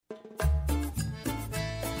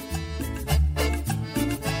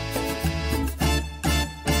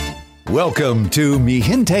Welcome to Mi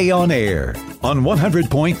Gente on Air on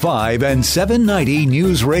 100.5 and 790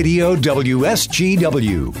 News Radio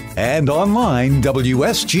WSGW and online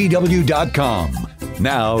WSGW.com.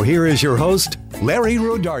 Now, here is your host, Larry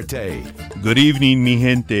Rodarte. Good evening, mi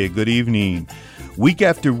gente. Good evening. Week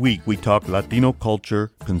after week, we talk Latino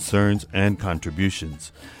culture, concerns, and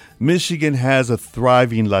contributions. Michigan has a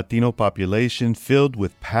thriving Latino population filled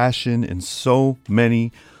with passion and so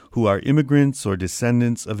many who are immigrants or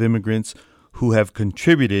descendants of immigrants who have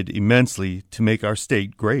contributed immensely to make our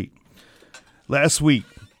state great. Last week,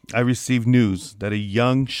 I received news that a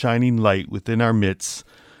young shining light within our midst,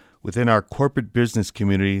 within our corporate business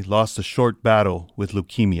community, lost a short battle with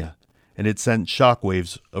leukemia, and it sent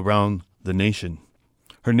shockwaves around the nation.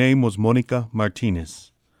 Her name was Monica Martinez.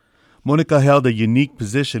 Monica held a unique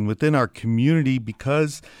position within our community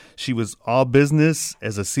because she was all business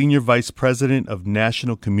as a senior vice president of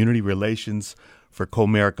national community relations for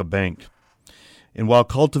Comerica Bank. And while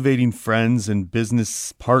cultivating friends and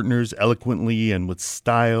business partners eloquently and with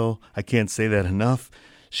style, I can't say that enough,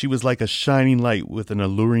 she was like a shining light with an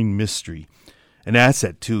alluring mystery, an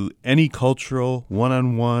asset to any cultural,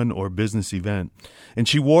 one-on-one, or business event. And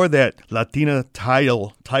she wore that Latina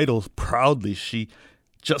title proudly. She,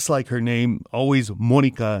 just like her name, always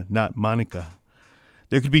Monica, not Monica.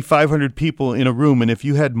 There could be 500 people in a room, and if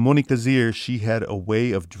you had Monica's ear, she had a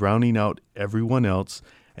way of drowning out everyone else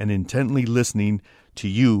and intently listening to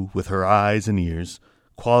you with her eyes and ears,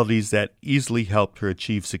 qualities that easily helped her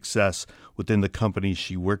achieve success within the company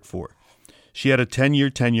she worked for. She had a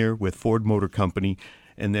 10-year tenure with Ford Motor Company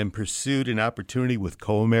and then pursued an opportunity with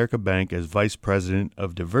Comerica Bank as Vice President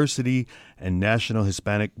of Diversity and National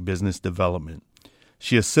Hispanic Business Development.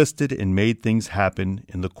 She assisted and made things happen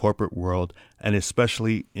in the corporate world and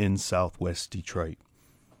especially in Southwest Detroit.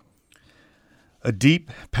 A deep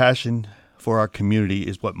passion for our community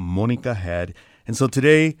is what Monica had, and so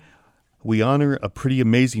today we honor a pretty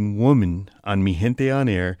amazing woman on Mi Gente on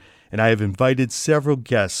Air, and I have invited several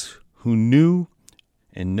guests who knew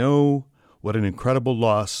and know what an incredible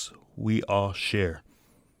loss we all share.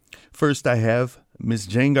 First, I have Ms.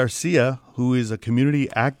 Jane Garcia, who is a community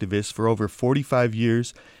activist for over 45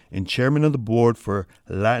 years and chairman of the board for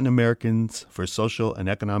Latin Americans for Social and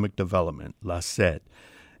Economic Development, LACED.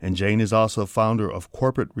 And Jane is also founder of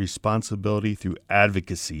Corporate Responsibility Through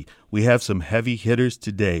Advocacy. We have some heavy hitters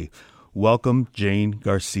today. Welcome, Jane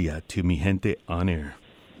Garcia, to Mi Gente on Air.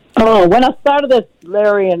 Oh, when I started this,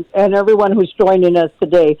 Larry, and everyone who's joining us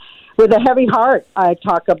today, with a heavy heart, I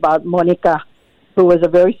talk about Monica, who was a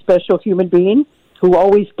very special human being, who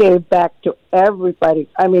always gave back to everybody.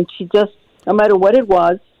 I mean, she just, no matter what it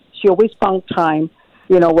was, she always found time,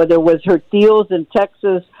 whether it was her deals in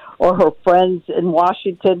Texas or her friends in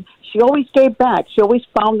Washington, she always gave back. She always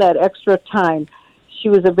found that extra time. She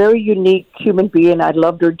was a very unique human being. I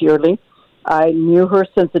loved her dearly. I knew her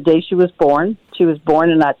since the day she was born. She was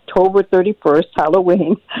born on October 31st,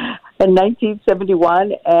 Halloween, in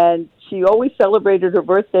 1971, and she always celebrated her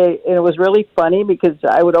birthday, and it was really funny because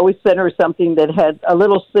I would always send her something that had a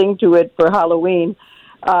little sing to it for Halloween.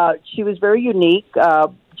 She was very unique.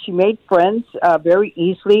 She made friends very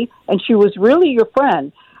easily, and she was really your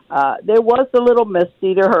friend. There was a little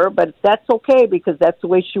misty to her, but that's okay because that's the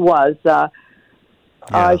way she was. To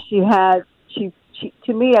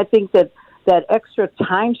me, I think that extra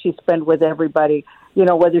time she spent with everybody,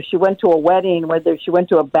 whether she went to a wedding, whether she went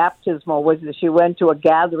to a baptismal, whether she went to a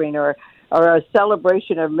gathering or a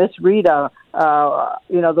celebration of Miss Rita,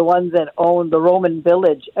 the ones that owned the Roman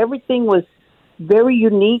Village. Everything was very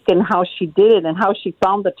unique in how she did it and how she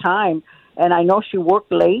found the time. And I know she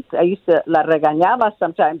worked late. I used to la regañaba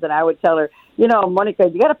sometimes, and I would tell her, Monica,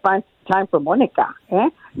 you got to find time for Monica. Eh?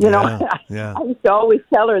 I used to always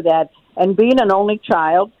tell her that. And being an only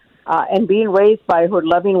child, and being raised by her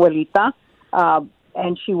loving abuelita,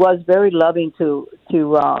 and she was very loving to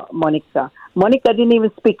Monica. Monica didn't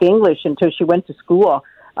even speak English until she went to school,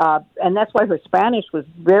 and that's why her Spanish was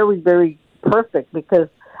very, very perfect because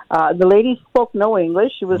the lady spoke no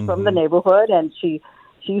English. She was from the neighborhood, and she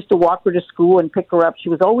used to walk her to school and pick her up. She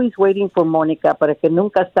was always waiting for Monica, para que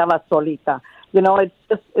nunca estaba solita.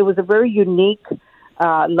 It was a very unique,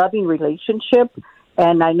 loving relationship,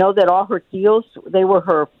 and I know that all her tios, they were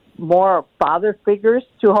her more father figures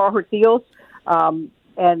to all her tios. And,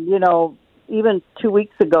 even 3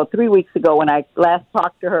 weeks ago, when I last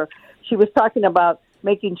talked to her, she was talking about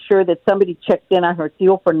making sure that somebody checked in on her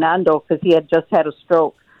tío Fernando because he had just had a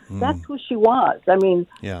stroke. That's who she was. I mean,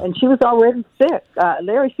 and she was already sick.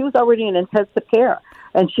 Larry, she was already in intensive care,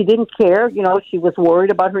 and she didn't care. She was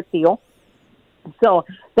worried about her tío. So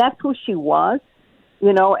that's who she was,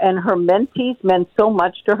 and her mentees meant so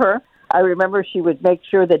much to her. I remember she would make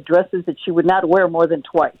sure that dresses that she would not wear more than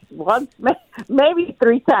twice, once, maybe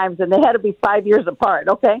 3 times, and they had to be 5 years apart.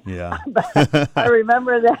 Okay. Yeah. But I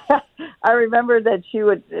remember that. I remember that she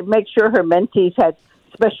would make sure her mentees had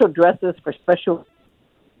special dresses for special.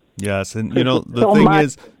 Yes, and the thing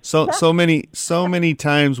is, so many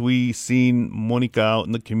times we seen Monica out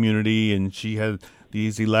in the community, and she had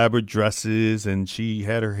these elaborate dresses, and she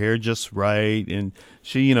had her hair just right, and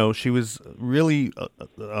she was really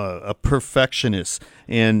a perfectionist,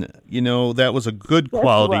 and that was a good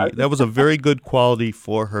quality. Yes, that was a very good quality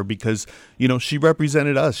for her because she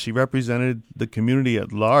represented us. She represented the community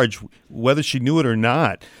at large, whether she knew it or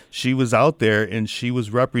not. She was out there and she was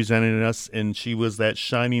representing us, and she was that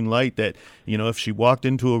shining light that if she walked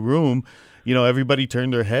into a room, everybody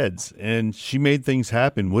turned their heads, and she made things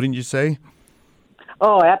happen. Wouldn't you say?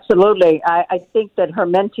 Oh, absolutely. I think that her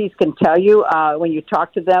mentees can tell you when you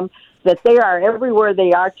talk to them that they are everywhere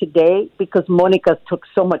they are today because Monica took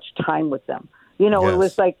so much time with them. Yes. It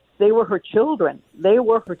was like they were her children. They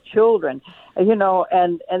were her children, and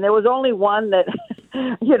there was only one that,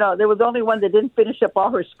 there was only one that didn't finish up all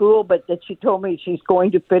her school, but that she told me she's going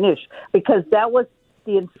to finish because that was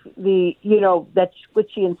that's what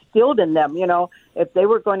she instilled in them. If they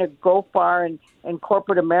were going to go far in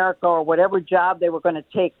corporate America or whatever job they were going to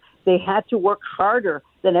take, they had to work harder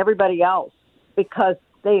than everybody else because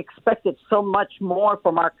they expected so much more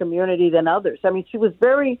from our community than others. I mean, she was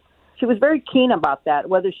very keen about that,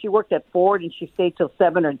 whether she worked at Ford and she stayed till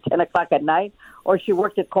 7 or 10 o'clock at night, or she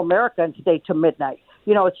worked at Comerica and stayed till midnight.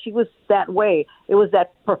 She was that way. It was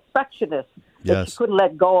that perfectionist that she couldn't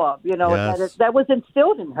let go of, that was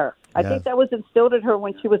instilled in her. I think that was instilled in her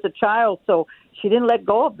when she was a child, so she didn't let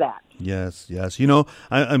go of that. Yes. I think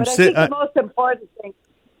the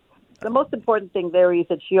most important thing there is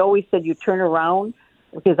that she always said you turn around,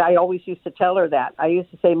 because I always used to tell her that. I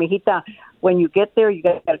used to say, Mijita, when you get there, you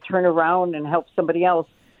got to turn around and help somebody else.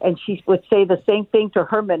 And she would say the same thing to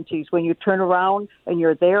her mentees. When you turn around and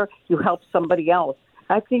you're there, you help somebody else.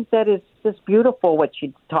 I think that is just beautiful what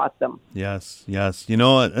she taught them. Yes.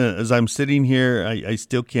 As I'm sitting here, I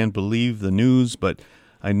still can't believe the news, but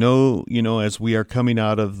I know, as we are coming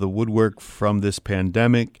out of the woodwork from this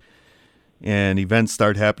pandemic and events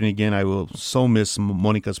start happening again, I will so miss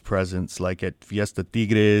Monica's presence, like at Fiesta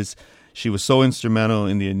Tigres. She was so instrumental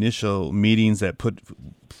in the initial meetings that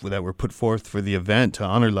were put forth for the event to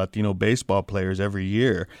honor Latino baseball players every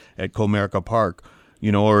year at Comerica Park.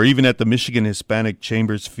 Or even at the Michigan Hispanic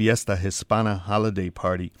Chamber's Fiesta Hispana holiday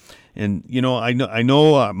party. And, I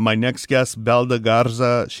know my next guest, Belda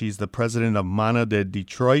Garza, she's the president of Mana de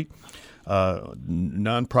Detroit, a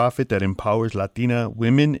nonprofit that empowers Latina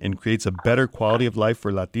women and creates a better quality of life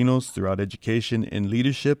for Latinos throughout education and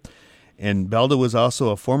leadership. And Belda was also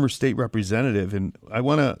a former state representative. And I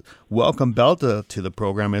want to welcome Belda to the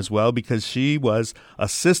program as well because she was a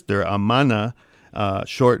sister, a mana,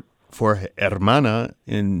 short for hermana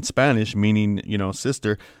in Spanish, meaning,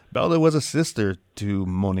 sister. Belda was a sister to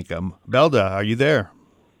Monica. Belda, are you there?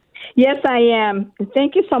 Yes, I am.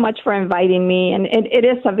 Thank you so much for inviting me. And it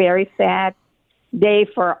is a very sad day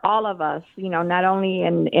for all of us, not only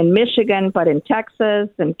in Michigan, but in Texas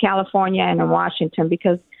and California and in Washington,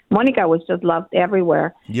 because Monica was just loved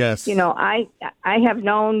everywhere. Yes. I have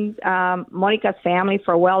known Monica's family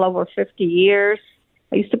for well over 50 years.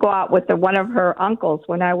 I used to go out with one of her uncles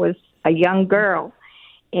when I was a young girl.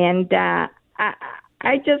 And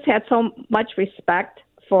I just had so much respect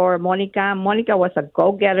for Monica. Monica was a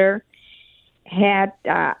go-getter, had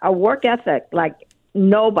a work ethic like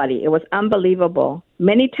nobody. It was unbelievable.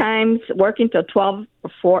 Many times working till 12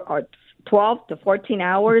 to 14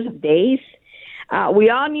 hours days. We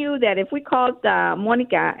all knew that if we called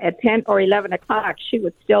Monica at 10 or 11 o'clock, she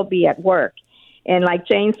would still be at work. And like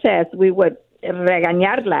Jane says, we would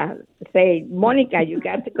regañarla, say, Monica, you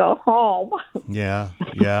got to go home. Yeah.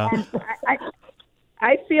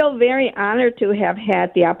 I feel very honored to have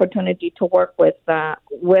had the opportunity to work with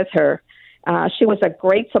her. She was a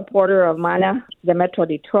great supporter of Mana de Metro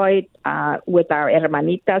Detroit with our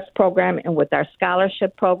Hermanitas program and with our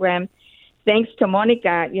scholarship program. Thanks to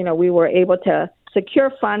Monica, we were able to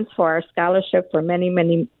secure funds for our scholarship for many,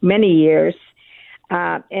 many, many years.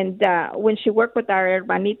 And when she worked with our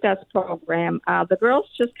Hermanitas program, the girls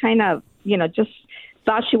just kind of, just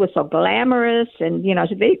thought she was so glamorous, and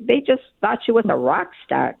they just thought she was a rock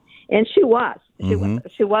star, and she was. She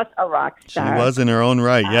was a rock star. She was in her own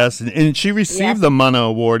right, yes, and she received the Mana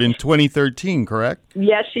Award in 2013, correct?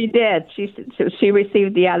 Yes, she did. She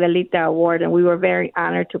received the Adelita Award, and we were very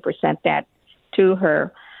honored to present that to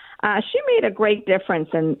her. She made a great difference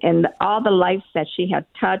in all the lives that she had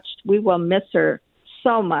touched. We will miss her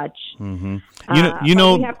so much. Mm-hmm.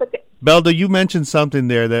 We have to, Belda, you mentioned something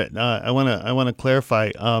there that I want to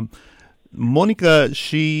clarify. Monica,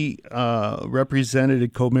 she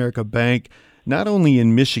represented Comerica Bank not only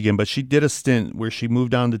in Michigan, but she did a stint where she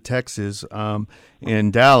moved down to Texas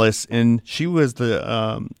in Dallas, and she was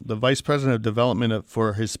the vice president of development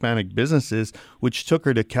for Hispanic businesses, which took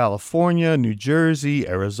her to California, New Jersey,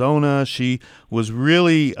 Arizona. She was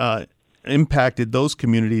really impacted those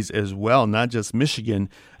communities as well, not just Michigan,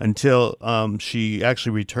 until she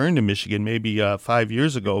actually returned to Michigan maybe 5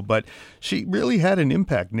 years ago. But she really had an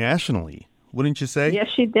impact nationally, wouldn't you say? Yes,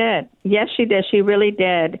 she did. Yes, she did. She really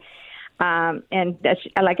did. And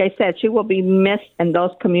like I said, she will be missed in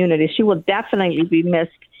those communities. She will definitely be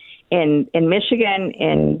missed in Michigan,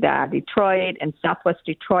 in Detroit, and Southwest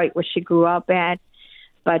Detroit, where she grew up at.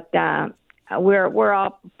 But we're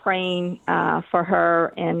all praying for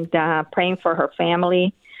her and praying for her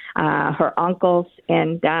family, her uncles,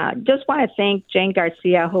 and just want to thank Jane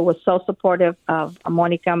Garcia, who was so supportive of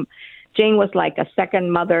Monica. Jane was like a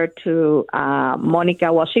second mother to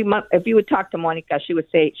Monica. Well, if you would talk to Monica, she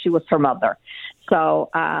would say she was her mother. So,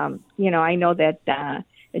 I know that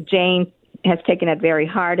Jane has taken it very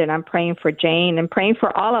hard, and I'm praying for Jane and praying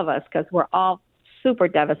for all of us because we're all super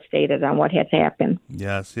devastated on what has happened.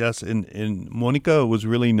 Yes. And Monica was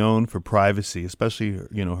really known for privacy, especially,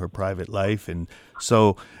 her private life. And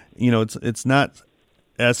so, it's not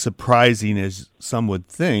as surprising as some would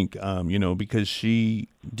think, because she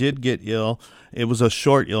did get ill. It was a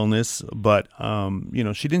short illness, but,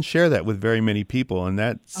 she didn't share that with very many people. And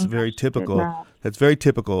that's very typical. That's very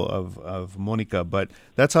typical of Monica. But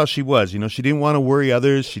that's how she was. She didn't want to worry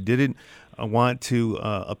others. She didn't want to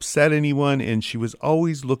upset anyone. And she was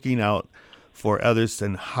always looking out for others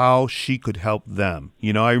and how she could help them.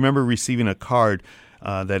 I remember receiving a card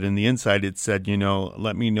that in the inside it said,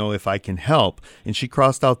 let me know if I can help. And she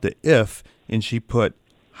crossed out the if and she put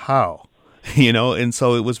how, and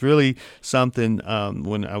so it was really something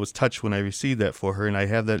when I was touched when I received that for her. And I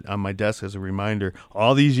have that on my desk as a reminder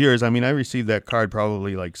all these years. I mean, I received that card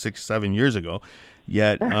probably like 6-7 years ago,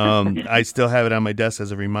 yet I still have it on my desk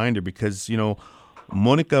as a reminder because,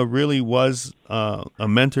 Monica really was a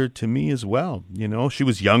mentor to me as well. She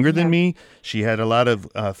was younger than me. She had a lot of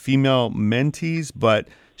female mentees, but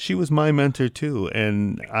she was my mentor too.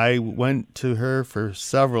 And I went to her for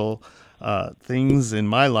several things in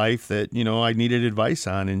my life that, I needed advice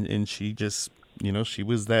on. And she just, she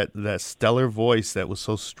was that stellar voice that was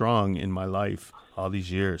so strong in my life all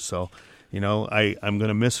these years. So, I'm going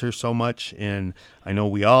to miss her so much. And I know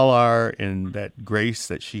we all are. And that grace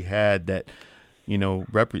that she had that,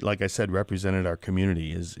 like I said, represented our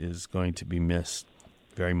community is going to be missed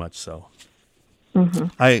very much so.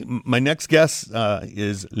 Mm-hmm. My next guest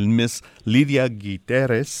is Miss Lidia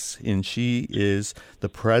Gutierrez, and she is the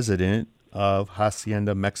president of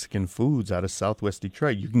Hacienda Mexican Foods out of Southwest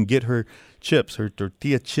Detroit. You can get her chips, her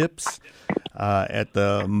tortilla chips, at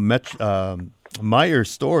the Meijer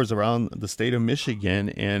stores around the state of Michigan,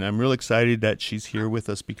 and I'm real excited that she's here with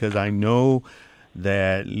us because I know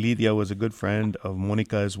that Lidia was a good friend of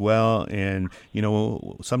Monica as well. And,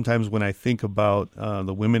 sometimes when I think about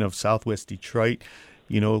the women of Southwest Detroit,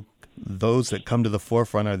 those that come to the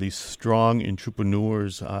forefront are these strong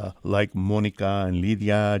entrepreneurs like Monica and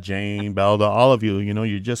Lidia, Jane, Belda, all of you.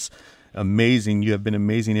 You're just amazing. You have been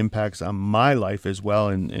amazing impacts on my life as well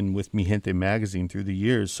and with Mi Gente magazine through the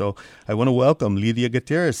years. So I want to welcome Lidia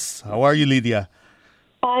Gutierrez. How are you, Lidia?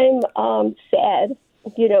 I'm sad,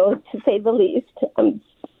 to say the least. I'm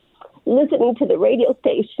listening to the radio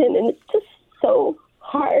station, and it's just so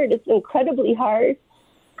hard. It's incredibly hard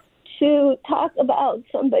to talk about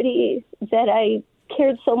somebody that I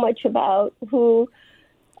cared so much about, who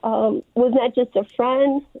was not just a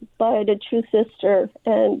friend, but a true sister.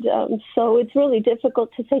 And so it's really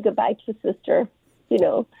difficult to say goodbye to a sister.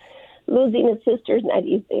 Losing a sister is not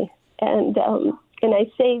easy. And I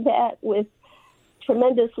say that with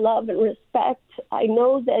tremendous love and respect. I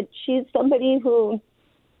know that she's somebody who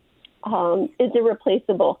is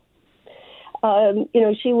irreplaceable.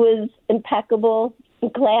 She was impeccable,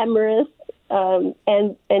 glamorous, and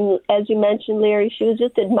as you mentioned, Larry, she was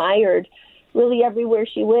just admired really everywhere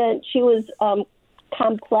she went. She was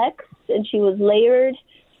complex, and she was layered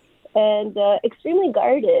and extremely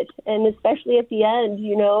guarded, and especially at the end,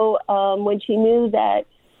 when she knew that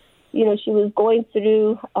she was going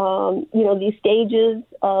through, these stages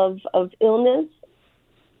of illness.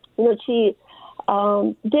 She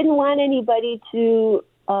didn't want anybody to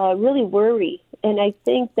really worry. And I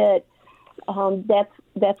think that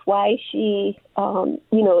that's why she,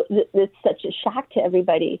 it's such a shock to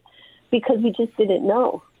everybody, because we just didn't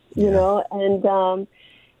know. you know,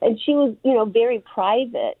 and she was, very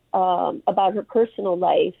private about her personal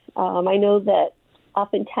life. I know that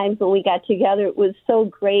oftentimes when we got together, it was so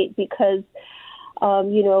great because,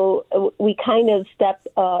 we kind of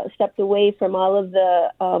stepped away from all of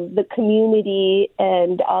the community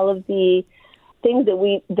and all of the things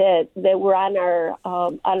that were on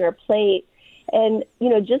our plate, and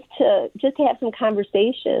just to have some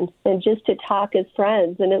conversation and just to talk as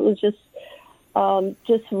friends, and it was just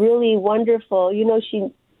really wonderful.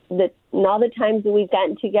 That and all the times that we've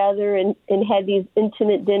gotten together and had these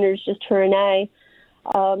intimate dinners, just her and I,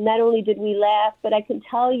 not only did we laugh, but I can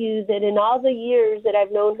tell you that in all the years that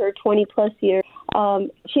I've known her, 20 plus years,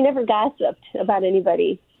 she never gossiped about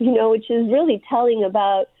anybody, which is really telling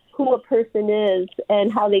about who a person is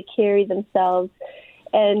and how they carry themselves.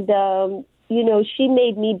 And, she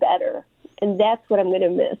made me better, and that's what I'm going to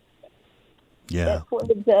miss. Yeah.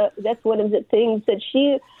 That's one of the things that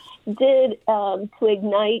she did to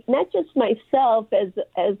ignite not just myself as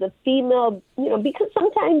a female, because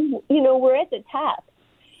sometimes we're at the top,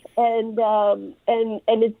 and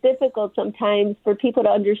it's difficult sometimes for people to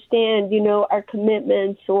understand our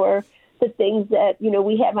commitments or the things that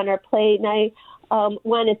we have on our plate. And I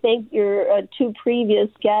want to thank your two previous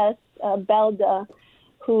guests, Belda,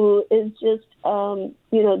 who is just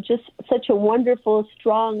just such a wonderful,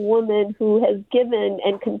 strong woman who has given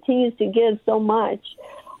and continues to give so much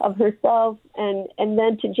of herself, and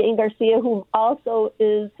then to Jane Garcia, who also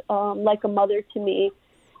is like a mother to me.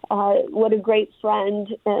 What a great friend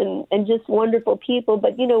and just wonderful people.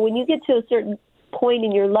 But, when you get to a certain point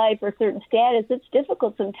in your life or a certain status, it's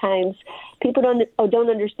difficult sometimes. People don't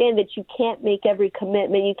understand that you can't make every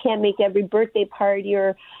commitment. You can't make every birthday party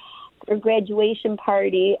or graduation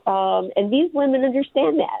party. And these women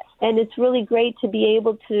understand that. And it's really great to be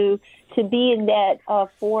able to be in that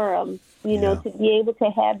forum, to be able to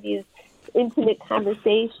have these intimate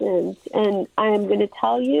conversations. And I am going to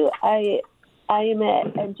tell you, I am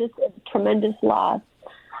at just a tremendous loss.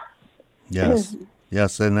 Yes.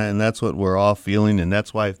 Yes, and that's what we're all feeling, and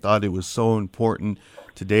that's why I thought it was so important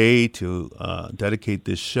today to dedicate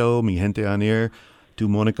this show, Mi Gente on Air, to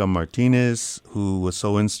Monica Martinez, who was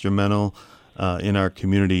so instrumental in our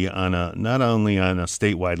community on not only on a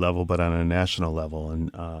statewide level, but on a national level. And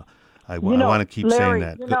I want to keep Larry,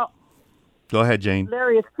 saying that. Go ahead, Jane.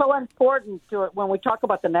 Larry, it's so important to it when we talk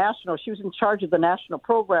about the national. She was in charge of the national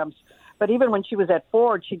programs. But even when she was at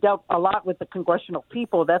Ford, she dealt a lot with the congressional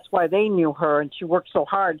people. That's why they knew her, and she worked so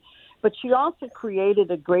hard. But she also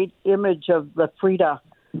created a great image of the Frida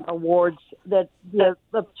Awards that the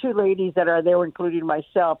two ladies that are there, including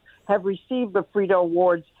myself, have received the Frida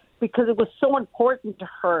Awards because it was so important to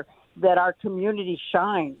her that our community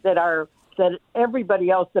shine, that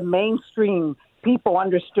everybody else, the mainstream people,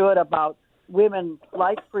 understood about women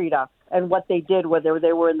like Frida and what they did, whether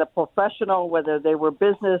they were in the professional, whether they were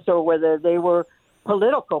business, or whether they were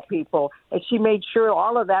political people. And she made sure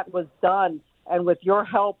all of that was done. And with your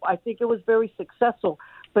help, I think it was very successful.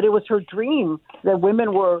 But it was her dream that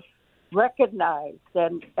women were recognized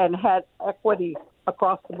and had equity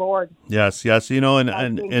across the board. Yes,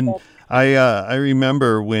 and I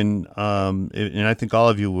remember when, and I think all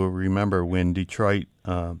of you will remember when Detroit,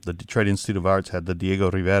 the Detroit Institute of Arts had the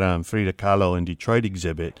Diego Rivera and Frida Kahlo in Detroit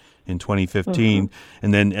exhibit in 2015,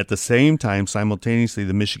 and then at the same time, simultaneously,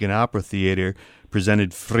 the Michigan Opera Theater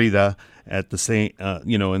presented Frida at the same,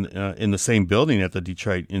 in the same building at the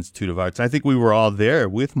Detroit Institute of Arts. I think we were all there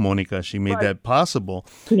with Monica. She made that possible.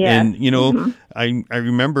 Yeah. And, I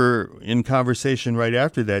remember in conversation right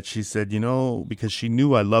after that, she said, because she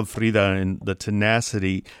knew I love Frida and the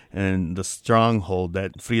tenacity and the stronghold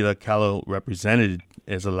that Frida Kahlo represented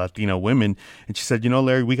as a Latina woman. And she said,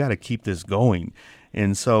 Larry, we got to keep this going.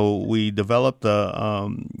 And so we developed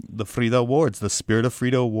the Frida Awards, the Spirit of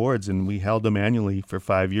Frida Awards, and we held them annually for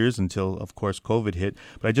 5 years until, of course, COVID hit.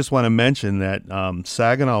 But I just want to mention that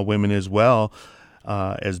Saginaw women as well,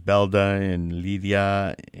 as Belda and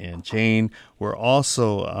Lydia and Jane, were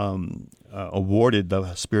also awarded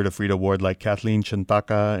the Spirit of Frida Award, like Kathleen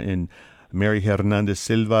Chantaka and Mary Hernandez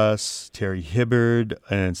Silvas, Terry Hibbard,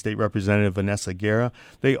 and State Representative Vanessa Guerra.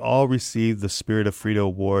 They all received the Spirit of Frida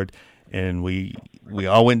Award. And we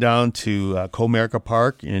all went down to Comerica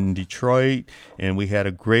Park in Detroit, and we had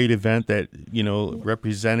a great event that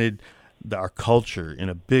represented our culture in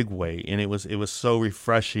a big way, and it was so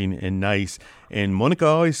refreshing and nice. And Monica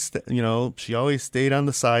always, she always stayed on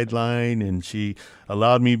the sideline, and she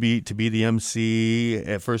allowed me to be the MC.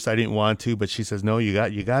 At first, I didn't want to, but she says, "No, you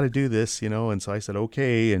got to do this," And so I said,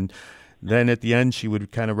 "Okay." And then at the end, she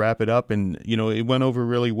would kind of wrap it up, and, it went over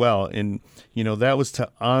really well. And, that was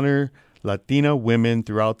to honor Latina women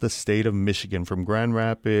throughout the state of Michigan, from Grand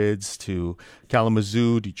Rapids to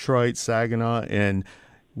Kalamazoo, Detroit, Saginaw, and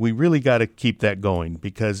we really got to keep that going,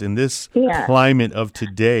 because in this climate of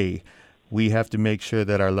today, we have to make sure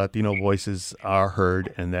that our Latino voices are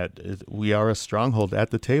heard and that we are a stronghold at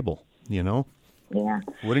the table, you know? Yeah.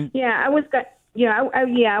 I was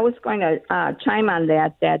going to chime on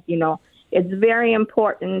that, you know, it's very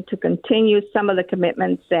important to continue some of the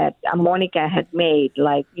commitments that Monica had made,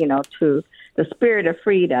 like, you know, to the Spirit of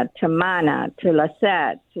Frida, to MANA, to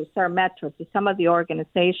LACET, to Sarmetro, to some of the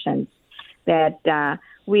organizations that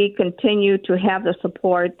we continue to have the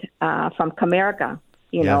support from Comerica,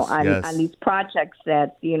 you know, on these projects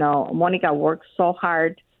that, you know, Monica works so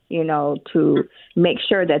hard, you know, to make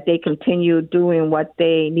sure that they continue doing what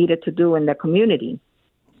they needed to do in the community.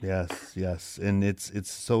 Yes, and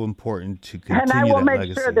it's so important to continue. And I will make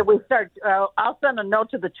legacy. sure that we start. I'll send a note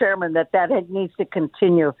to the chairman that needs to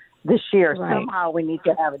continue this year. Right. Somehow we need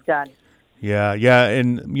to have it done. Yeah,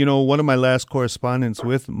 and you know, one of my last correspondence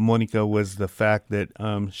with Monica was the fact that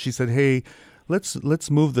she said, "Hey, let's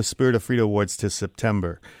move the Spirit of Frida Awards to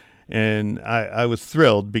September," and I was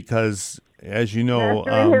thrilled because, as you know,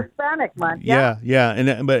 Hispanic month.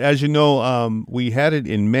 But as you know, we had it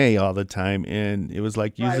in May all the time, and it was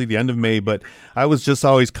like usually the end of May. But I was just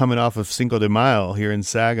always coming off of Cinco de Mayo here in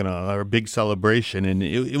Saginaw, our big celebration, and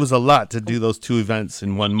it was a lot to do those two events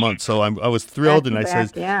in 1 month. So I was thrilled, and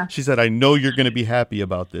she said, "I know you're going to be happy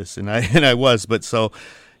about this," and I was. But so.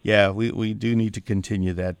 Yeah, we do need to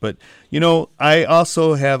continue that. But, you know, I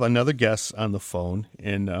also have another guest on the phone,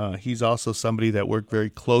 and he's also somebody that worked very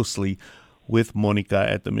closely with Monica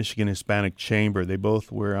at the Michigan Hispanic Chamber. They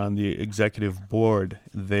both were on the executive board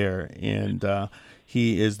there, and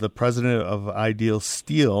he is the president of Ideal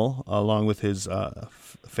Steel, along with his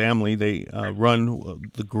family. They run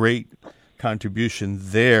the great contribution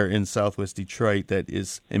there in Southwest Detroit that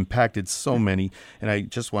is impacted so many. And I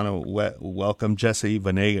just want to welcome Jesse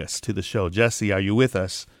Venegas to the show. Jesse, are you with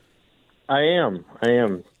us? I am.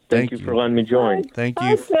 Thank you for letting me join. Thank you.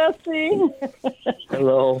 Hi, Jesse.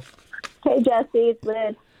 Hello. Hey, Jesse, it's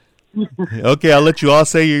Liz. Okay, I'll let you all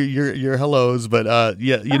say your hellos, but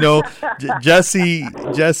you know, Jesse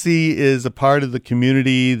is a part of the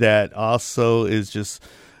community that also is just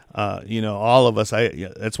you know, all of us.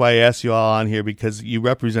 That's why I asked you all on here, because you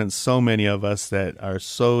represent so many of us that are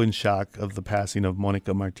so in shock of the passing of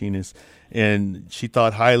Monica Martinez, and she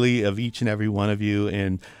thought highly of each and every one of you,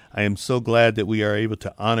 and I am so glad that we are able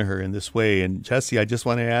to honor her in this way. And Jesse, I just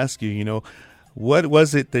want to ask you, you know, what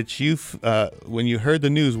was it that you, when you heard the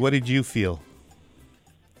news, what did you feel?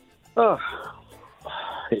 I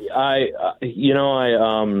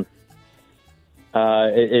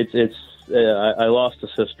lost a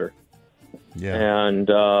sister. Yeah. And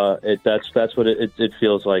that's what it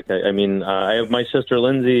feels like. I mean, I have my sister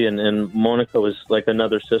Lindsay, and Monica was like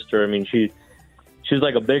another sister. I mean, she was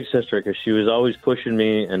like a big sister, because she was always pushing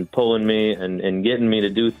me and pulling me and getting me to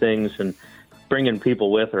do things and bringing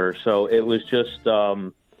people with her. So it was just we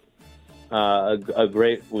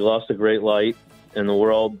lost a great light in the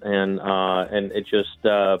world, and it just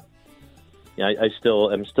I'm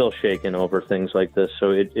still shaken over things like this.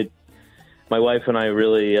 So it my wife and I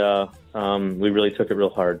really we really took it real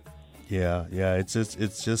hard. Yeah, it's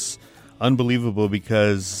just unbelievable,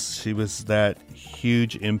 because she was that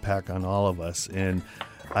huge impact on all of us. And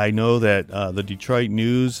I know that the Detroit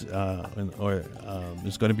News is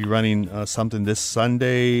going to be running something this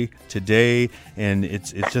Sunday, today, and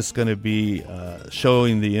it's just going to be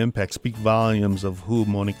showing the impact, speak volumes of who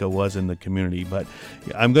Monica was in the community. But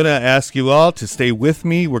I'm going to ask you all to stay with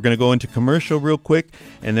me. We're going to go into commercial real quick,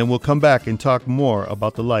 and then we'll come back and talk more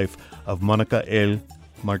about the life of Monica L.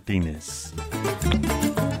 Martinez.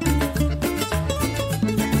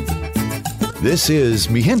 This is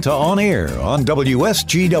Mi Gente on Air on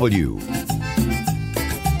WSGW.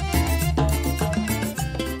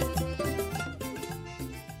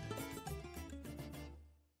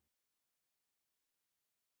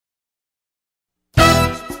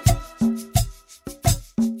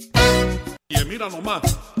 Y mira nomás,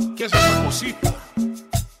 ¿qué es esa cosita?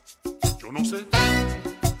 Yo no sé.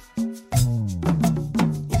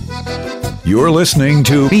 You're listening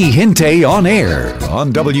to Mi Gente on Air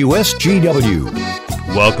on WSGW.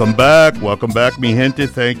 Welcome back, Mi Gente.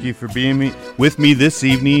 Thank you for being with me this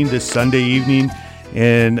Sunday evening.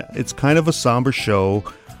 And it's kind of a somber show.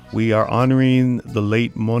 We are honoring the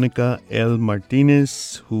late Monica L.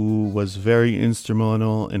 Martinez, who was very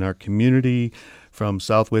instrumental in our community, from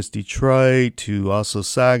Southwest Detroit to also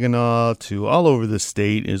Saginaw to all over the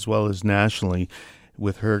state, as well as nationally.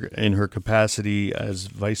 with her in her capacity as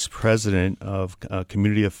vice president of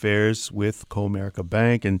community affairs with Comerica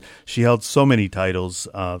Bank, and she held so many titles.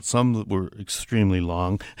 Some were extremely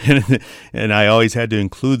long, and I always had to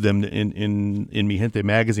include them in Mi Gente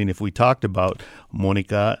magazine if we talked about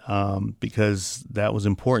Monica, because that was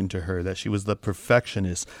important to her, that she was the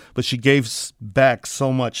perfectionist. But she gave back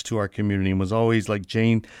so much to our community and was always, like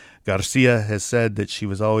Jane Garcia has said, that she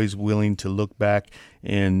was always willing to look back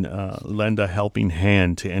and lend a helping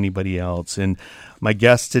hand to anybody else. And my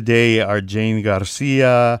guests today are Jane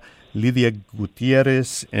Garcia, Lydia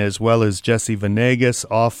Gutierrez, as well as Jesse Venegas,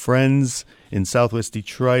 all friends in Southwest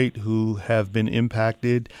Detroit who have been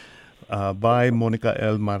impacted by Monica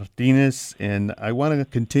L. Martinez. And I want to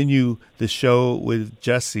continue the show with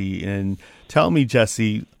Jesse. And tell me,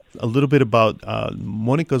 Jesse, a little bit about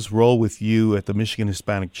Monica's role with you at the Michigan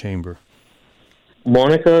Hispanic Chamber.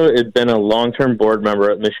 Monica had been a long-term board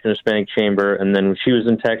member at Michigan Hispanic Chamber, and then when she was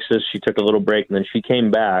in Texas, she took a little break, and then she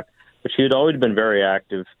came back. But she had always been very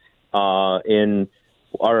active in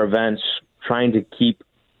our events, trying to keep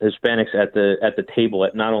Hispanics at the table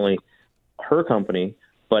at not only her company,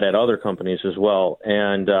 but at other companies as well.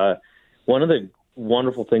 And one of the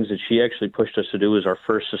wonderful things that she actually pushed us to do was our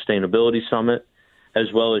first sustainability summit,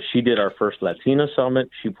 as well as she did our first Latina summit.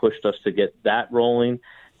 She pushed us to get that rolling.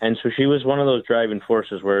 And so she was one of those driving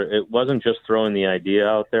forces where it wasn't just throwing the idea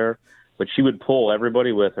out there, but she would pull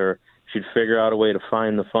everybody with her. She'd figure out a way to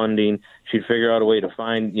find the funding. She'd figure out a way to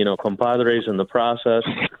find, compadres in the process.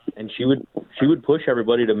 And she would push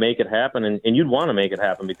everybody to make it happen. And you'd want to make it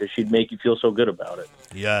happen because she'd make you feel so good about it.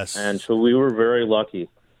 Yes. And so we were very lucky.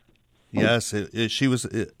 Yes, she was,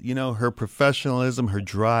 her professionalism, her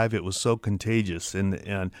drive, it was so contagious.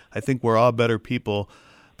 And I think we're all better people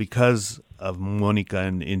because of Monica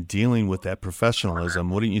and in dealing with that professionalism.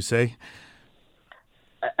 Wouldn't you say?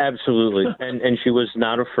 Absolutely. And she was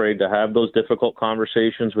not afraid to have those difficult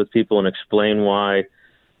conversations with people and explain why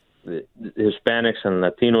the Hispanics and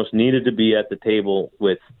Latinos needed to be at the table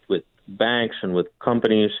with banks and with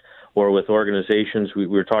companies or with organizations. We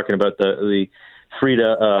were talking about the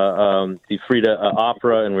Frida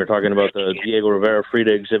Opera, and we were talking about the Diego Rivera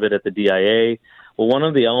Frida exhibit at the DIA. Well, one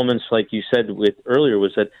of the elements, like you said earlier,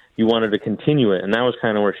 was that you wanted to continue it, and that was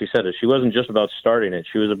kind of where she said it. She wasn't just about starting it.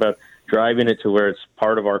 She was about driving it to where it's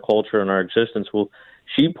part of our culture and our existence. Well,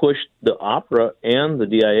 she pushed the opera and the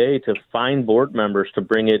DIA to find board members to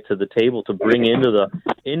bring it to the table, to bring into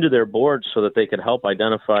their boards so that they could help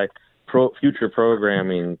identify future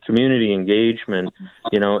programming, community engagement,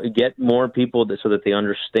 get more people so that they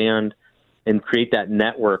understand and create that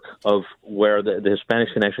network of where the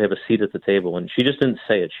Hispanics can actually have a seat at the table. And she just didn't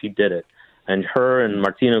say it. She did it. And her and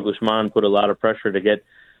Martina Guzman put a lot of pressure to get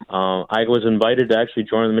I was invited to actually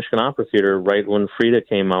join the Michigan Opera Theater right when Frida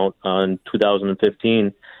came out in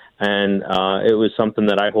 2015. And it was something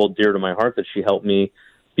that I hold dear to my heart, that she helped me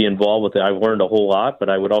be involved with it. I've learned a whole lot, but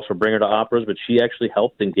I would also bring her to operas, but she actually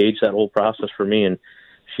helped engage that whole process for me. And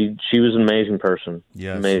she was an amazing person.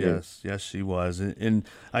 Yes, amazing. Yes, she was. And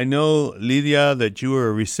I know, Lydia, that you were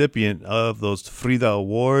a recipient of those Frida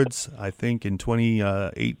Awards, I think, in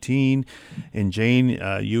 2018. And Jane,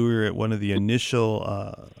 you were one of the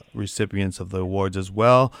initial recipients of the awards as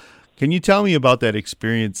well. Can you tell me about that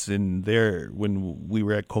experience in there when we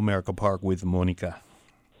were at Comerica Park with Monica?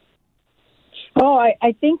 Oh,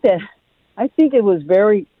 I think it was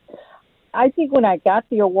very. I think when I got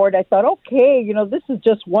the award, I thought, okay, this is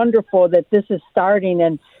just wonderful that this is starting,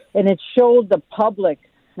 and it showed the public,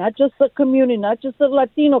 not just the community, not just the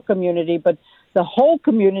Latino community, but the whole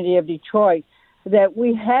community of Detroit, that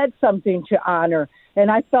we had something to honor. And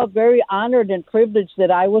I felt very honored and privileged that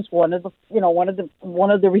I was one of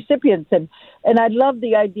the recipients, and I love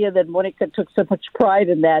the idea that Monica took so much pride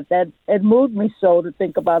in that. That it moved me so to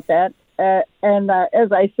think about that. And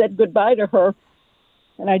as I said goodbye to her,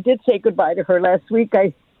 and I did say goodbye to her last week,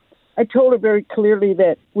 I told her very clearly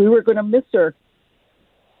that we were going to miss her,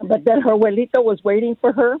 but that her abuelita was waiting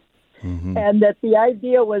for her, and that the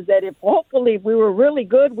idea was that if hopefully we were really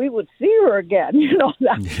good, we would see her again.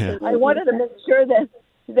 I wanted to make sure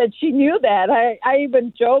that she knew that. I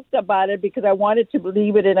even joked about it because I wanted to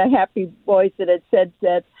believe it in a happy voice that it said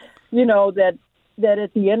that, that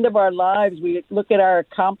at the end of our lives, we look at our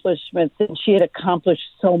accomplishments, and she had accomplished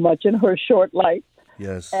so much in her short life.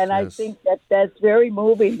 Yes. And I think that's very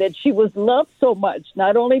moving, that she was loved so much,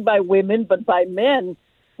 not only by women, but by men.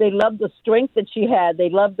 They loved the strength that she had. They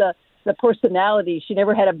loved the personality. She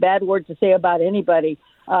never had a bad word to say about anybody.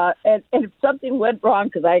 And if something went wrong,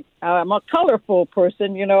 because I'm a colorful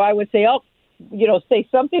person, I would say, say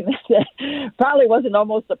something that probably wasn't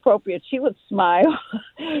almost appropriate. She would smile.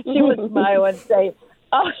 She would smile and say,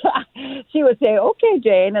 she would say, "Okay,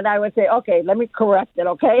 Jane," and I would say, "Okay, let me correct it."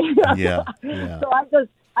 Okay. Yeah. So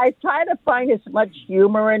I try to find as much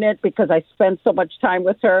humor in it because I spent so much time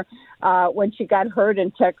with her. When she got hurt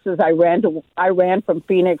in Texas, I ran from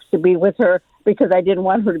Phoenix to be with her because I didn't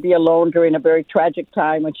want her to be alone during a very tragic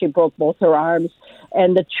time when she broke both her arms.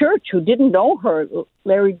 And the church, who didn't know her,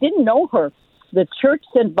 Larry didn't know her. The church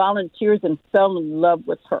sent volunteers and fell in love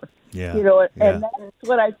with her. Yeah. And that's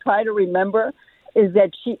what I try to remember, is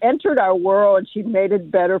that she entered our world and she made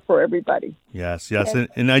it better for everybody. Yes.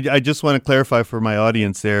 And I just want to clarify for my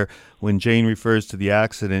audience there, when Jane refers to the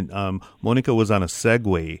accident, Monica was on a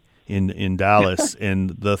Segway in Dallas,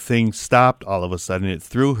 and the thing stopped all of a sudden. It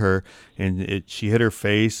threw her, and she hit her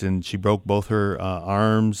face, and she broke both her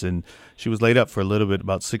arms, and she was laid up for a little bit,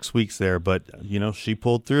 about 6 weeks there. But, she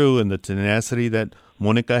pulled through, and the tenacity that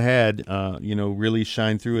Monica had, really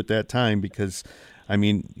shined through at that time because, it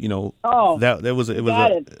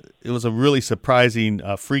was a really surprising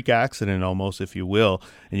freak accident almost, if you will,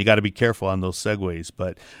 and you got to be careful on those Segways.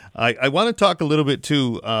 But I want to talk a little bit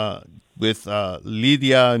too with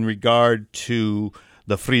Lydia in regard to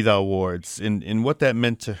the Frida Awards and what that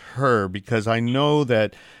meant to her, because I know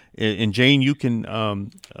that, and Jane, you can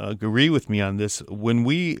agree with me on this, when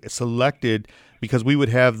we selected, because we would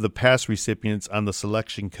have the past recipients on the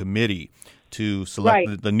selection committee to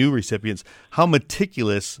select the new recipients, how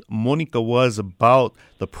meticulous Monica was about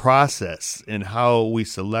the process and how we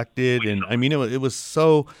selected. And it was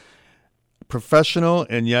so professional,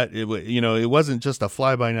 and yet it wasn't just a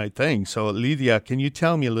fly-by-night thing. So, Lydia, can you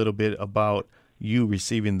tell me a little bit about you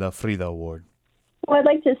receiving the Frida Award? Well, I'd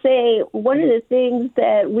like to say one of the things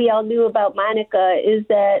that we all knew about Monica is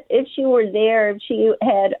that if she were there, if she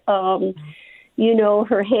had,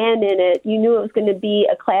 her hand in it, you knew it was going to be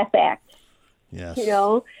a class act. Yes.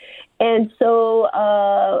 And so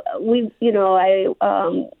I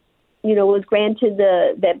was granted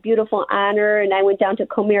that beautiful honor, and I went down to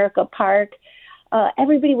Comerica Park.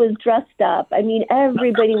 Everybody was dressed up.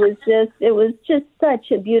 Everybody was it was just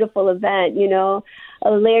such a beautiful event,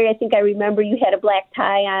 Larry, I think I remember you had a black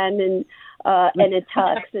tie on and a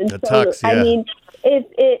tux. And tux, yeah.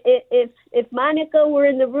 If Monica were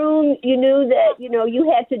in the room, you knew that,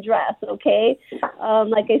 you had to dress, okay?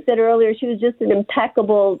 Like I said earlier, she was just an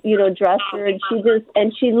impeccable, dresser,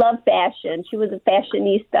 and she loved fashion. She was a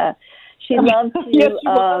fashionista. She loved to,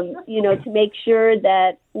 to make sure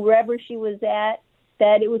that wherever she was at,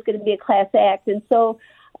 that it was going to be a class act. And so,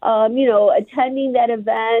 attending that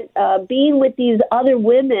event, being with these other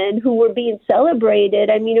women who were being celebrated,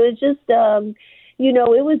 it was just,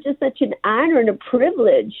 it was just such an honor and a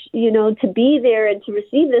privilege, to be there and to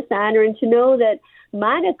receive this honor and to know that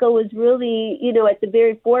Monica was really, at the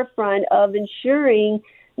very forefront of ensuring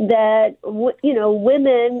that,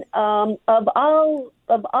 women of all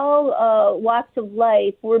walks of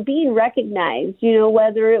life were being recognized,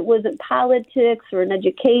 whether it was in politics or in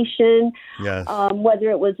education, yes.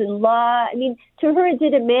 Whether it was in law. To her, it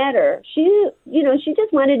didn't matter. She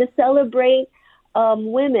just wanted to celebrate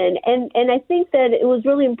women. And I think that it was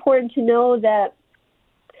really important to know that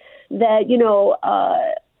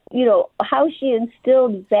how she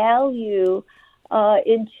instilled value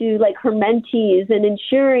into like her mentees and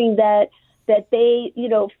ensuring that they,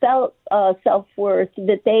 felt self-worth,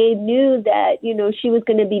 that they knew that, she was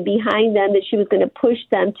going to be behind them, that she was going to push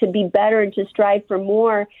them to be better and to strive for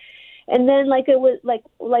more. And then like what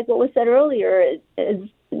was said earlier is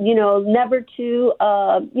never to,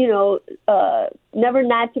 never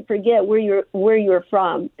not to forget where you're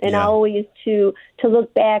from, and always to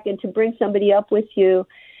look back and to bring somebody up with you.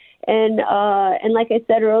 And like I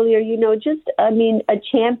said earlier, a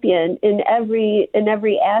champion in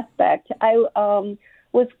every aspect. I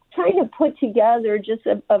was trying to put together just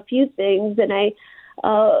a few things, and I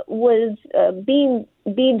was being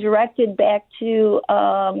directed back to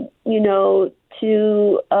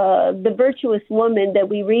the virtuous woman that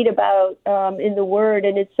we read about in the Word,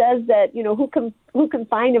 and it says that who can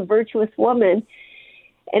find a virtuous woman.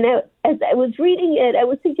 And as I was reading it, I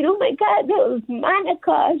was thinking, oh, my God, that was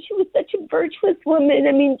Monica. She was such a virtuous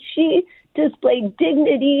woman. She displayed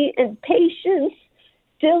dignity and patience,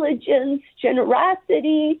 diligence,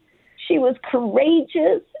 generosity. She was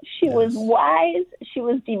courageous. She was wise. She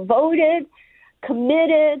was devoted,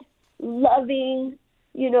 committed, loving,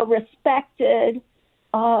 respected.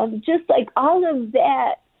 Just like all of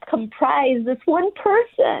that comprise this one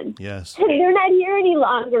person. Yes. And they're not here any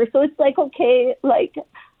longer. So it's like, okay, like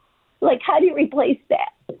how do you replace that?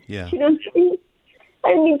 Yeah. To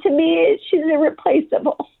me, she's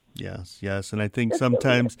irreplaceable. Yes. And I think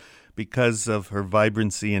sometimes because of her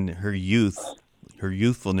vibrancy and her youth, her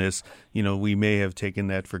youthfulness, we may have taken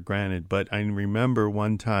that for granted. But I remember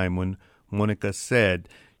one time when Monica said,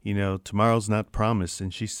 tomorrow's not promised.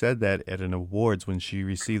 And she said that at an awards when she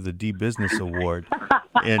received the D Business Award.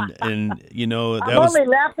 and that I'm only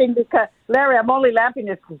laughing because, Larry,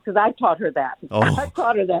 because I taught her that. Oh. I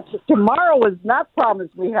taught her that. Tomorrow was not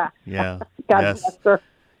promised, Mija. Yeah. God Yes. bless her.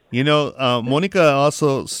 Monica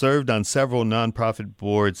also served on several nonprofit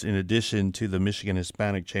boards in addition to the Michigan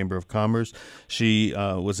Hispanic Chamber of Commerce. She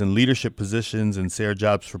was in leadership positions in SARE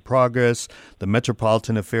Jobs for Progress, the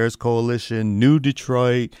Metropolitan Affairs Coalition, New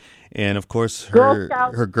Detroit, and, of course, her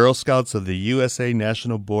Girl Scouts of the USA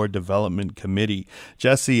National Board Development Committee.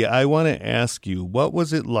 Jesse, I want to ask you, what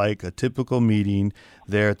was it like, a typical meeting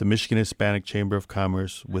there at the Michigan Hispanic Chamber of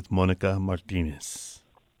Commerce with Monica Martinez?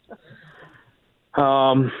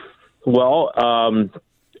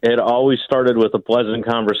 It always started with a pleasant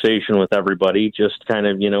conversation with everybody, just kind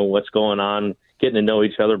of, what's going on, getting to know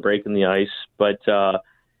each other, breaking the ice. But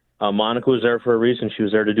Monica was there for a reason. She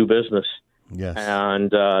was there to do business. Yes.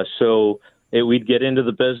 And we'd get into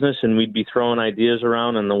the business and we'd be throwing ideas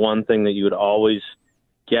around. And the one thing that you would always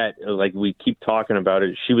get, like we keep talking about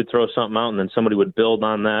it, she would throw something out and then somebody would build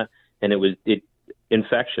on that. And it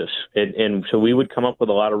infectious. And so we would come up with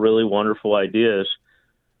a lot of really wonderful ideas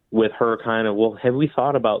with her kind of, well, have we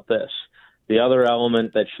thought about this? The other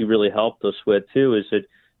element that she really helped us with, too, is that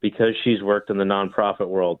because she's worked in the nonprofit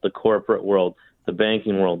world, the corporate world, the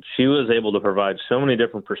banking world, she was able to provide so many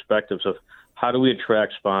different perspectives of how do we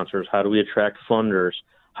attract sponsors? How do we attract funders?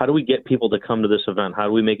 How do we get people to come to this event? How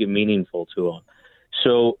do we make it meaningful to them?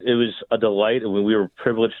 So it was a delight. We were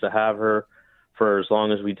privileged to have her for as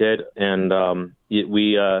long as we did, and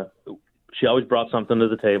she always brought something to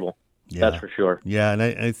the table. Yeah. That's for sure. Yeah, and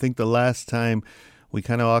I think the last time we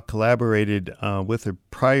kind of all collaborated with her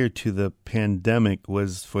prior to the pandemic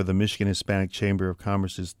was for the Michigan Hispanic Chamber of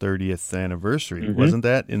Commerce's 30th anniversary, wasn't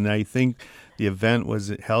that? And I think the event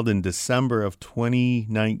was held in December of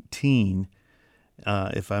 2019.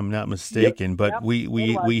 If I'm not mistaken, but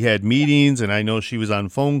we had meetings, and I know she was on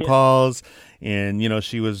phone calls, and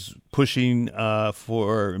she was pushing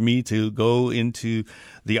for me to go into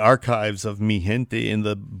the archives of Mi Gente in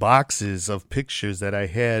the boxes of pictures that I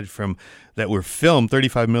had that were filmed,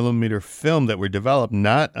 35 millimeter film that were developed,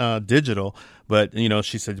 not digital. But,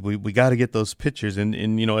 she said, we got to get those pictures. And,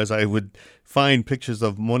 as I would find pictures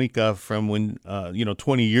of Monica from when,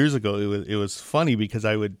 20 years ago, it was funny because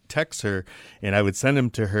I would text her and I would send them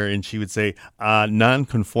to her and she would say,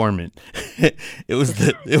 non-conformant. It was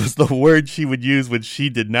the word she would use when she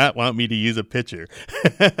did not want me to use a picture.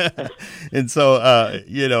 And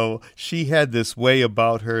so, she had this way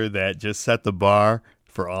about her that just set the bar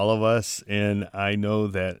for all of us. And I know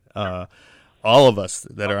that all of us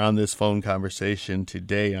that are on this phone conversation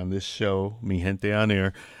today on this show, Mi Gente on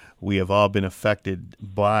Air, we have all been affected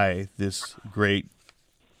by this great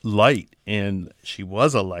light. And she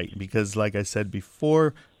was a light because, like I said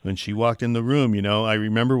before, when she walked in the room, I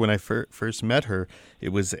remember when I first met her, it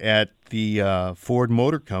was at the Ford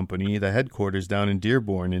Motor Company, the headquarters down in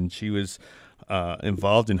Dearborn, and she was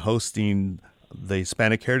involved in hosting the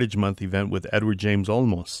Hispanic Heritage Month event with Edward James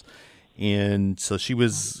Olmos. And so she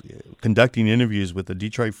was conducting interviews with the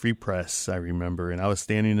Detroit Free Press, I remember, and I was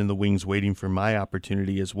standing in the wings waiting for my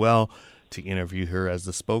opportunity as well to interview her as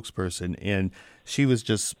the spokesperson. And she was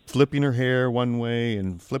just flipping her hair one way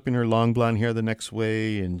and flipping her long blonde hair the next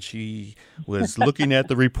way. And she was looking at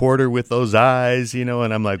the reporter with those eyes, and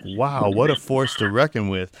I'm like, wow, what a force to reckon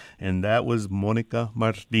with. And that was Monica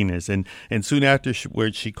Martinez. And soon after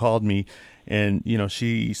she called me, and,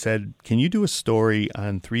 she said, can you do a story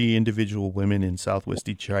on 3 individual women in Southwest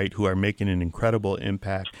Detroit who are making an incredible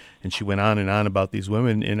impact? And she went on and on about these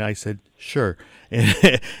women. And I said, sure.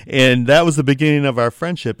 And that was the beginning of our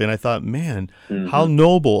friendship. And I thought, man, how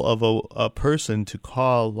noble of a person to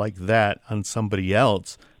call like that on somebody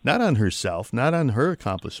else, not on herself, not on her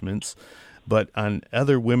accomplishments, but on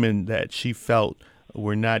other women that she felt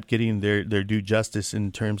were not getting their due justice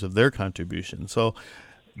in terms of their contribution. So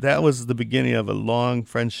that was the beginning of a long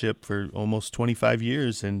friendship for almost 25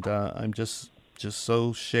 years, and I'm just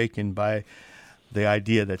so shaken by the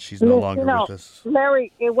idea that she's no longer with us.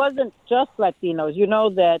 Larry, it wasn't just Latinos. You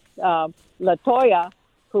know that LaToya,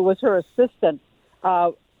 who was her assistant,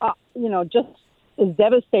 just is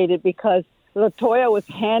devastated because LaToya was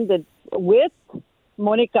handed with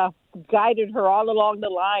Monica, guided her all along the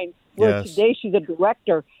line, where today she's a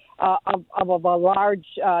director of a large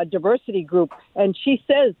diversity group. And she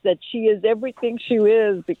says that she is everything she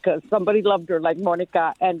is because somebody loved her like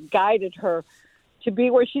Monica and guided her to be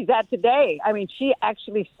where she's at today. I mean, she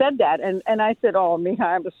actually said that. And I said, oh,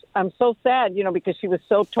 Mija, I'm so sad, because she was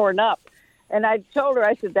so torn up. And I told her,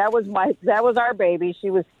 I said, that was our baby. She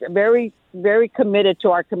was very, very committed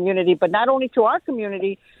to our community, but not only to our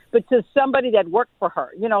community, but to somebody that worked for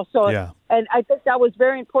her, So, yeah. And I think that was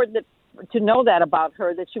very important to know that about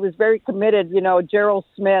her, that she was very committed. Gerald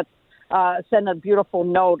Smith sent a beautiful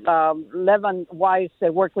note. Levin Weiss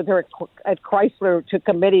worked with her at Chrysler to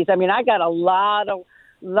committees. I mean, I got a lot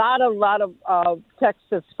of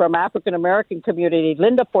texts from African American community.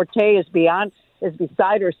 Linda Forte is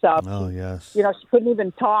beside herself. Oh, yes. She couldn't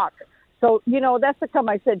even talk. So, that's the come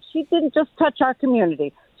I said, she didn't just touch our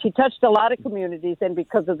community. She touched a lot of communities, and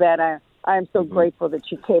because of that, I am so grateful that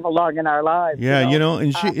she came along in our lives. Yeah,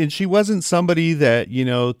 and she wasn't somebody that,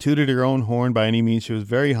 tooted her own horn by any means. She was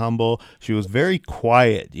very humble. She was very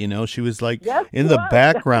quiet, She was like in the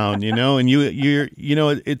background, and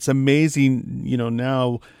it's amazing,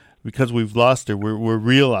 now because we've lost her, we're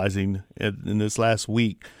realizing in this last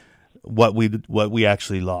week what we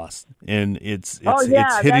actually lost, and it's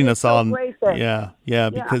hitting us all.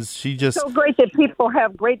 Because she just so great that people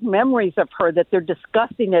have great memories of her, that they're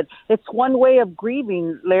discussing it. It's one way of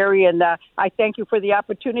grieving, Larry, and I thank you for the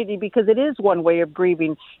opportunity, because it is one way of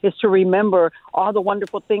grieving, is to remember all the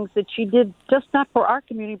wonderful things that she did, just not for our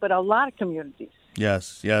community, but a lot of communities.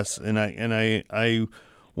 Yes, and I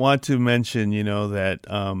want to mention, that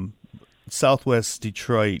Southwest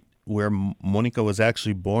Detroit, where Monica was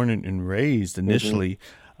actually born and raised initially,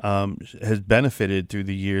 has benefited through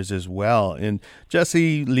the years as well. And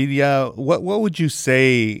Jesse, Lydia, what would you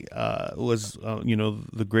say was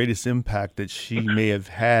the greatest impact that she may have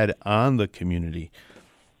had on the community?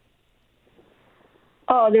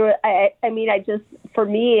 Oh, for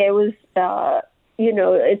me, it was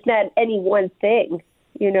it's not any one thing,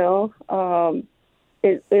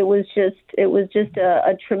 It was just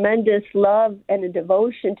a tremendous love and a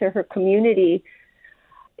devotion to her community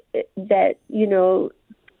that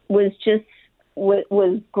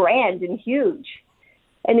was grand and huge.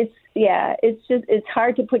 And it's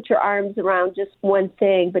hard to put your arms around just one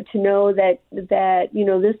thing, but to know that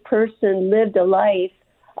this person lived a life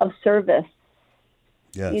of service.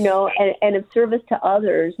 Yes. And of service to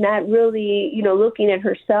others, not really looking at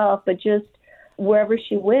herself, but just wherever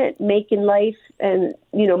she went, making life and,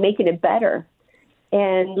 making it better.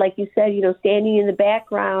 And like you said, standing in the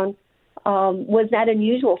background was not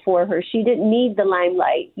unusual for her. She didn't need the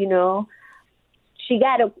limelight, She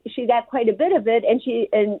got quite a bit of it,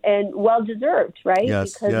 and well deserved, right?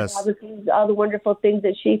 Yes, because all the wonderful things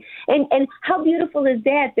that and how beautiful is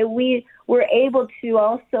that we were able to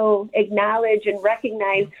also acknowledge and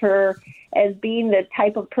recognize her as being the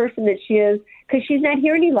type of person that she is, because she's not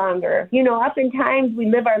here any longer. Oftentimes we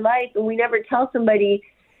live our life and we never tell somebody,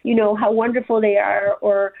 how wonderful they are,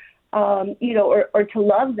 or to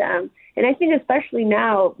love them. And I think especially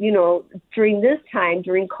now, during this time,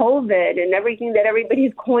 during COVID and everything that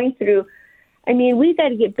everybody's going through, I mean, we've got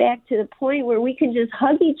to get back to the point where we can just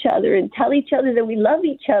hug each other and tell each other that we love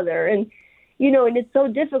each other. And, and it's so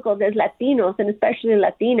difficult as Latinos, and especially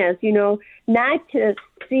Latinas, not to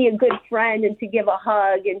see a good friend and to give a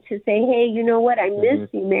hug and to say, hey, you know what, I miss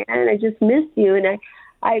you, man. I just miss you. And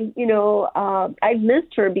I've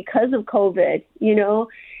missed her because of COVID,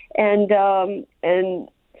 and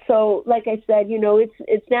so, like I said,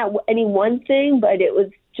 it's not any one thing, but it was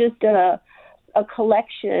just a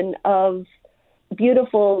collection of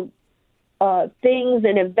beautiful things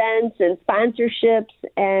and events and sponsorships,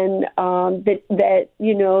 and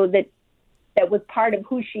that was part of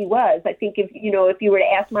who she was. I think if you were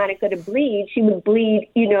to ask Monica to bleed, she would bleed,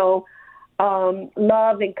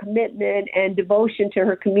 love and commitment and devotion to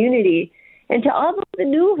her community. And to all those that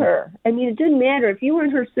knew her, I mean, it didn't matter if you were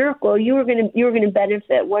in her circle; you were going to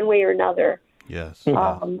benefit one way or another. Yes.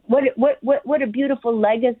 What a beautiful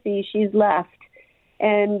legacy she's left,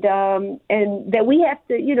 and that we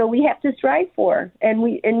have to strive for, and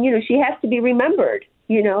she has to be remembered.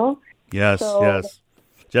 Yes. Yes.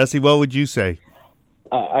 Jesse, what would you say?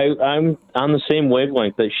 I'm on the same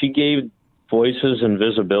wavelength, that she gave voices and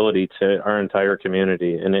visibility to our entire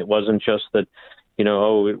community, and it wasn't just that.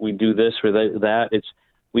 We do this or that. It's,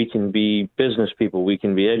 we can be business people, we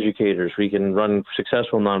can be educators, we can run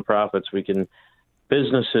successful nonprofits, we can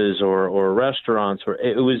businesses or restaurants. Or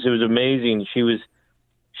it was amazing. She was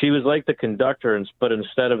like the conductor, but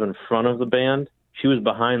instead of in front of the band, she was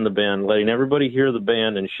behind the band, letting everybody hear the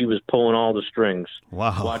band, and she was pulling all the strings.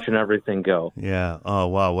 Wow. Watching everything go. Yeah. Oh,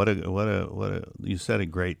 wow. What a, you said it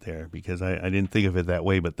great there, because I didn't think of it that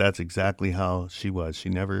way, but that's exactly how she was. She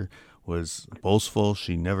never was boastful.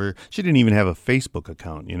 She didn't even have a Facebook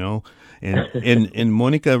account, you know. And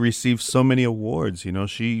Monica received so many awards, you know.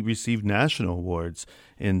 She received national awards.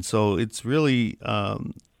 And so it's really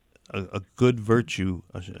a good virtue,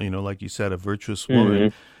 you know, like you said, a virtuous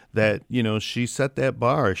woman that, you know, she set that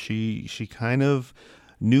bar. She kind of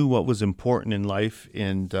knew what was important in life,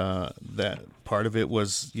 and that part of it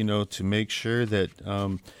was, you know, to make sure that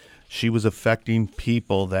she was affecting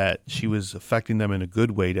people, that she was affecting them in a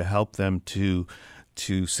good way to help them to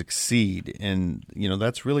succeed. And, you know,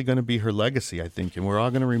 that's really going to be her legacy, I think. And we're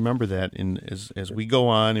all going to remember that as we go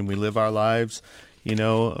on and we live our lives, you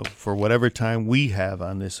know, for whatever time we have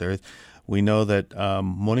on this earth. We know that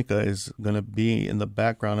Monica is going to be in the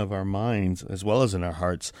background of our minds as well as in our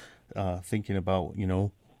hearts, thinking about, you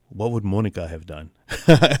know, what would Monica have done?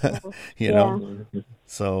 you know?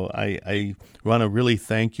 So I want to really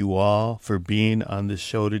thank you all for being on this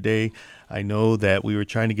show today. I know that we were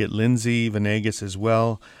trying to get Lindsay Venegas as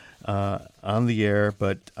well on the air,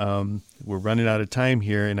 but we're running out of time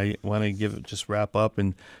here, and I want to just wrap up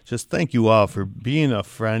and just thank you all for being a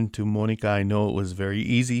friend to Monica. I know it was very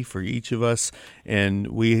easy for each of us, and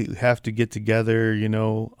we have to get together, you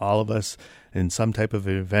know, all of us, in some type of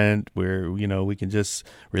event where, you know, we can just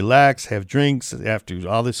relax, have drinks after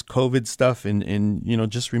all this COVID stuff, and you know,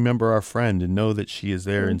 just remember our friend and know that she is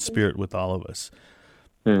there in spirit with all of us.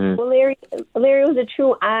 Well, Larry, it was a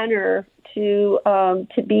true honor to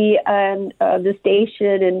be on the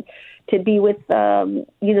station and to be with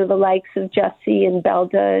you know, the likes of Jesse and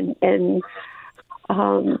Belda and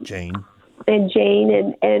Jane.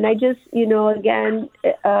 And I just, you know, again,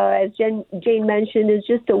 as Jane mentioned, is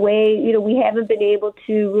just a way, you know, we haven't been able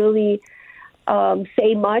to really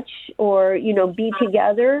say much or, you know, be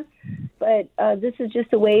together, but this is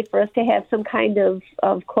just a way for us to have some kind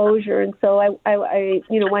of closure. And so I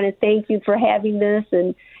you know, want to thank you for having this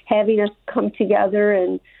and having us come together.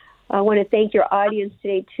 And I want to thank your audience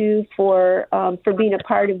today too for being a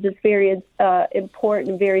part of this very important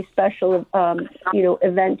and very special you know,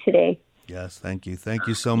 event today. Yes, thank you. Thank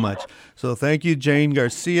you so much. So thank you, Jane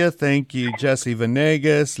Garcia. Thank you, Jesse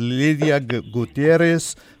Venegas, Lydia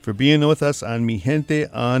Gutierrez, for being with us on Mi Gente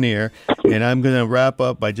On Air. And I'm going to wrap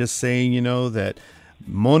up by just saying, you know, that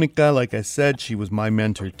Monica, like I said, she was my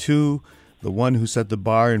mentor too, the one who set the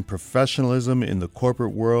bar in professionalism in the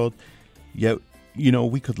corporate world. Yet, you know,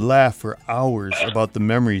 we could laugh for hours about the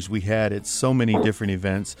memories we had at so many different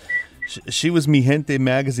events. She was Mi Gente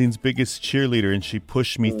magazine's biggest cheerleader, and she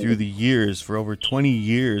pushed me through the years for over 20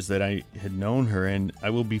 years that I had known her, and I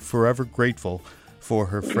will be forever grateful for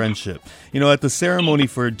her friendship. You know, at the ceremony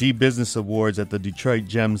for D Business Awards at the Detroit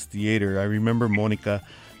Gems Theater, I remember Monica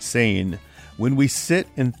saying, "When we sit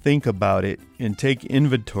and think about it and take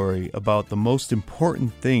inventory about the most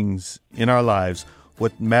important things in our lives,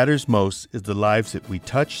 what matters most is the lives that we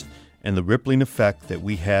touched and the rippling effect that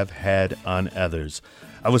we have had on others."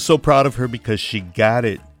 I was so proud of her because she got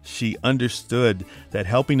it. She understood that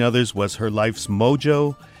helping others was her life's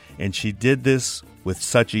mojo, and she did this with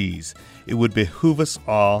such ease. It would behoove us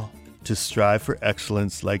all to strive for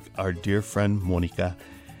excellence like our dear friend Monica,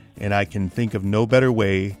 and I can think of no better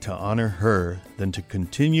way to honor her than to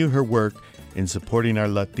continue her work in supporting our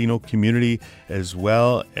Latino community, as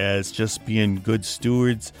well as just being good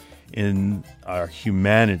stewards in our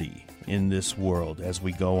humanity in this world as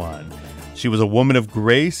we go on. She was a woman of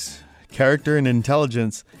grace, character, and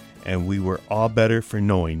intelligence, and we were all better for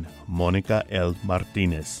knowing Monica L.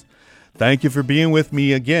 Martinez. Thank you for being with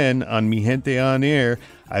me again on Mi Gente On Air.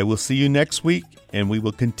 I will see you next week, and we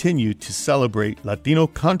will continue to celebrate Latino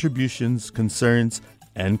contributions, concerns,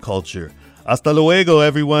 and culture. Hasta luego,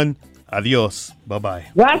 everyone. Adios. Bye-bye.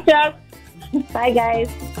 Gracias. Bye, guys.